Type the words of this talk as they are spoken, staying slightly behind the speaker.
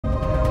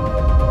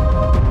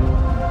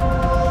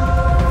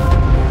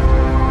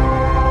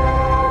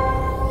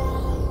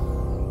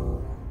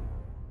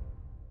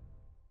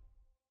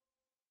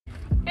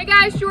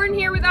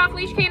with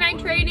Off-Leash Canine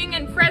Training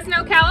in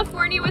Fresno,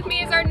 California. With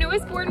me is our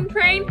newest board and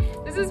train.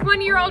 This is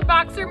 1-year-old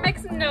boxer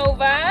mix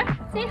Nova.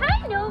 Say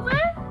hi, Nova.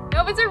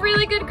 Nova's a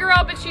really good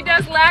girl, but she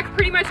does lack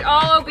pretty much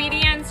all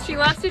obedience. She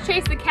loves to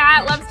chase the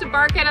cat, loves to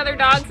bark at other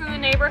dogs in the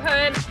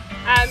neighborhood.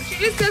 She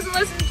just doesn't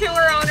listen to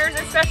her owners,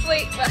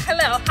 especially, well,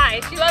 hello, hi.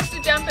 She loves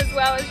to jump as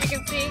well, as you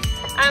can see,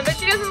 but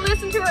she doesn't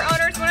listen to her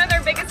owners. One of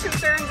their biggest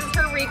concerns is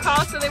her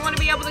recall, so they want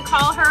to be able to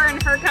call her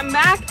and her come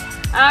back,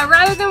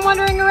 rather than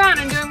wandering around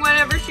and doing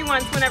whatever she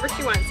wants whenever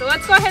she wants. So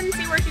let's go ahead and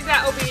see where she's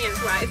at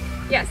obedience-wise.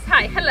 Yes,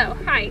 hi, hello,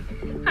 hi,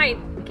 hi.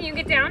 Can you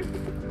get down?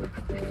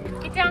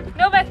 Get down.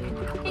 Nova,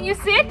 can you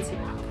sit?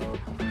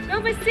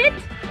 Nova, sit.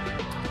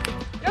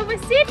 Nova,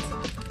 sit.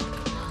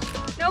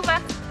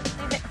 Nova.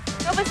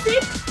 Nova,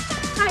 sit.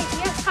 Hi,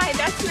 yes, hi.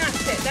 That's not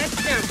sit. That's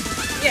jump.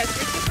 Yes,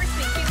 you're super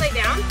sweet. Can you lay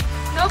down?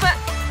 Nova,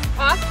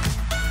 off.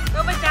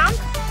 Nova, down.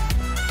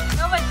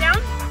 Nova,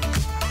 down.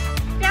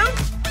 Down.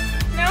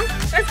 No?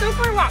 Let's go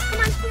for a walk.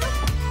 Come on, come on.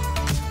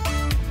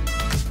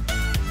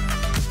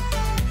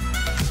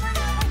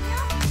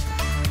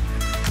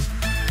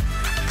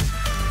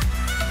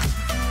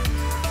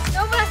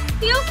 Nova,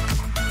 heel.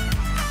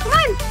 Come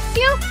on,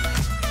 heel.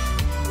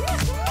 Yeah,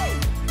 come on.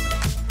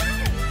 Hi.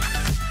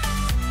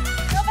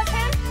 Nova,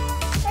 come.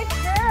 Good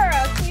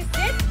girl. Can you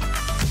sit?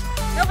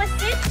 Nova,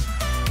 sit.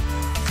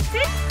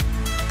 Sit.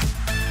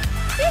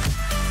 Sit.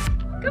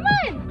 Come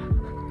on.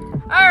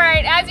 All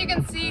right, as you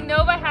can see,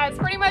 Nova has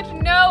pretty much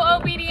no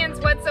obedience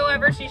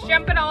whatsoever. She's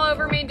jumping all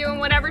over me, doing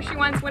whatever she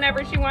wants,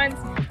 whenever she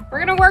wants. We're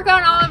gonna work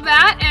on all of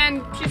that,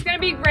 and she's gonna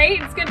be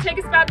great. It's gonna take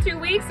us about 2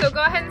 weeks, so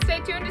go ahead and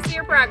stay tuned to see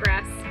her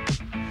progress.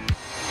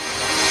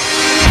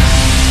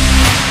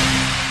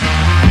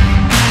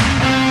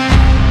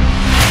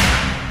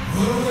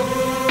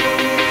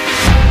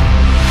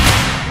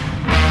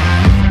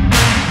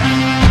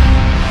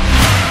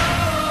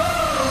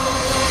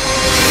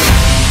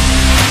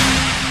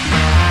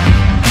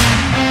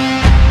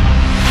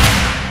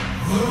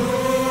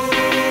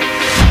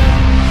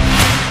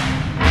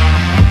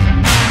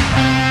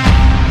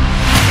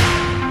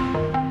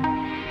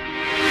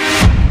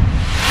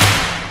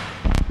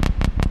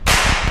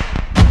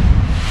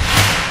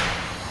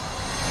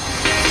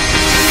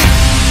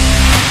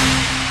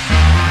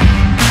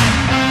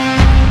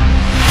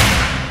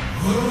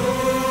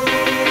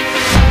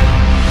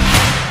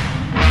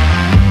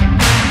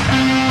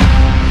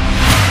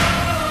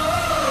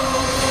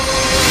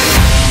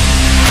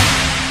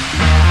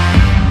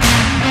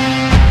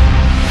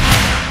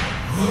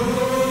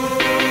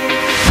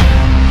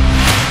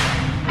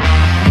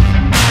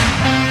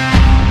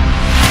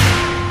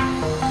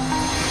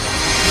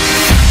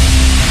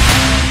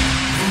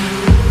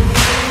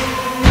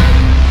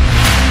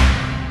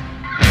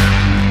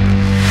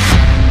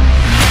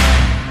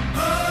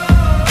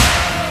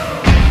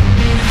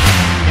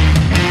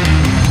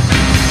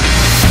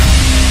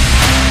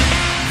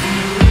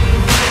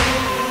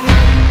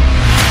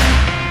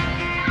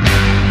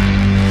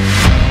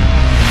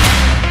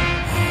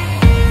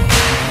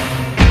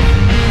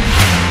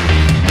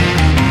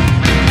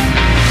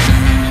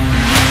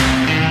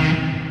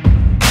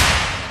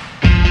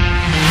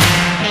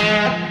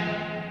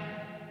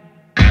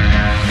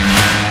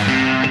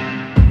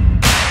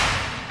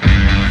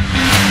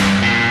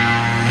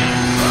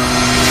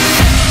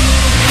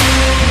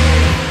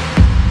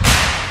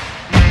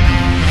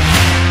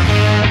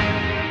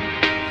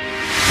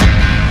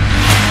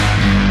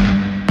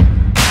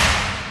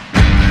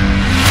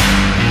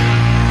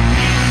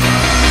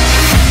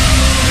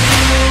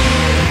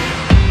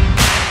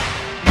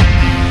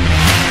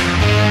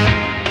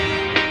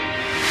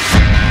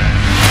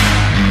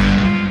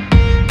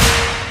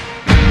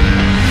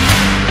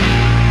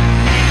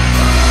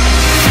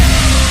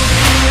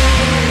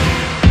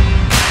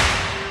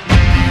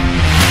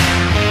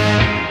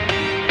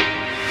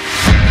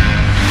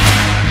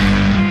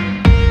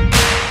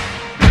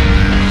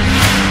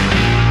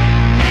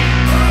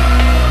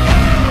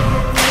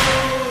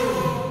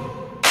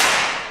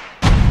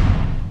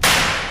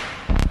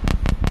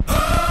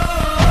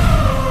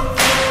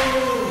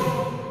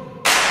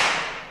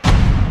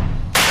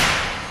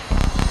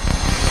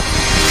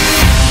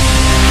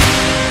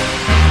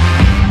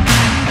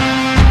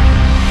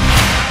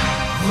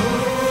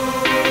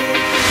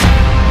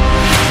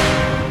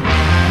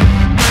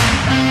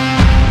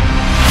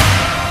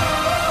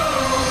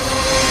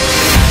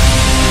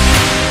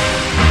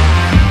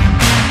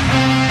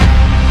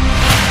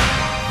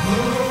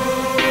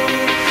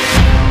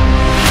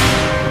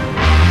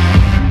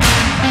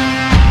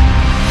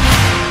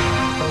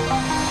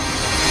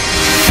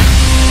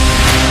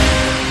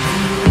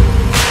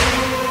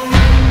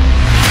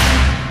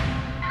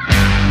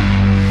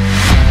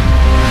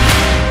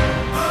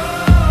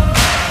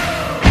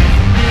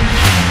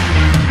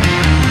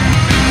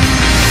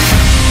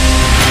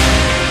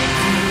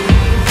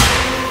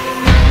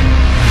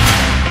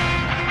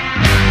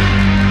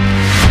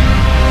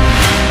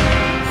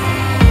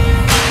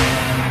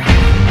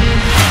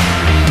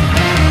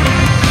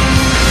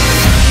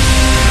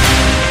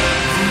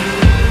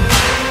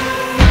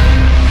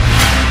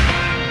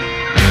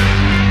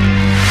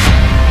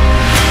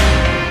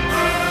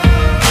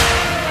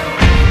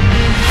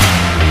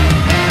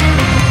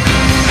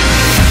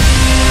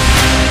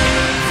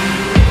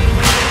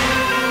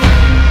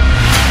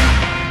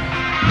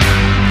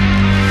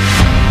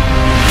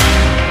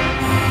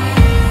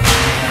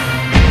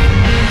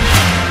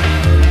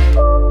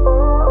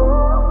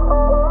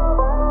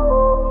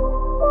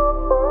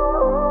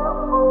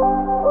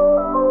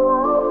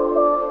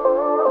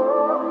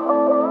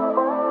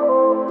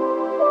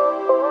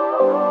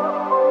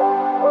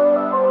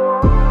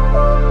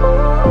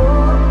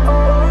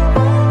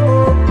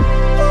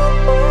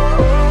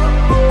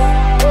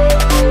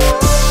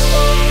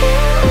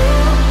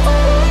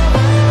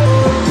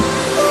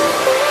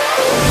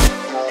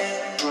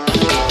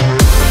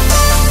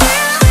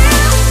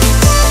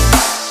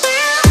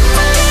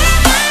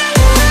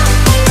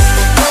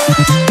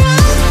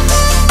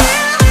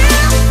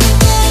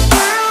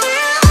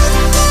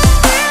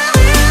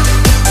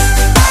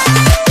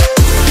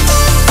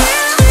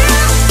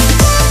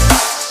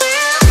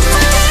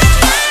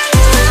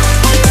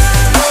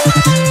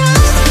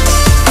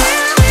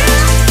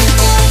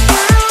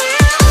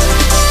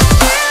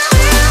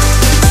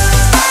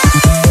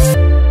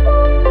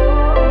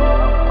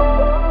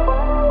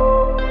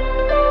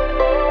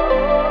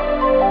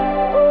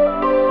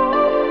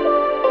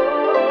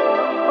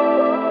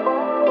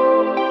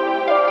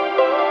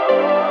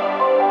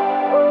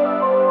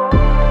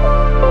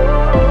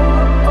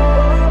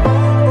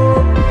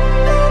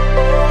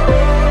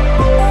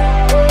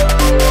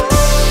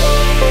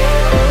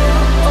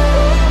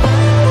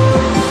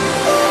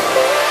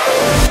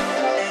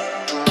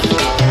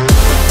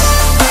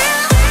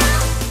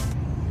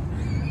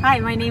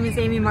 my name is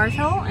Amy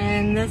Marshall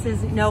and this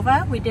is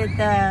Nova. We did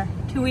the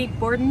 2-week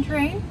board and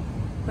train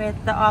with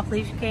the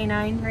off-leash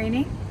canine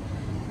training.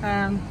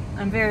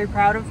 I'm very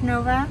proud of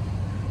Nova.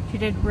 She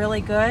did really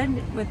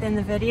good within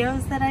the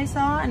videos that I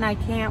saw, and I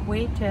can't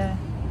wait to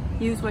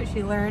use what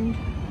she learned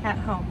at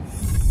home.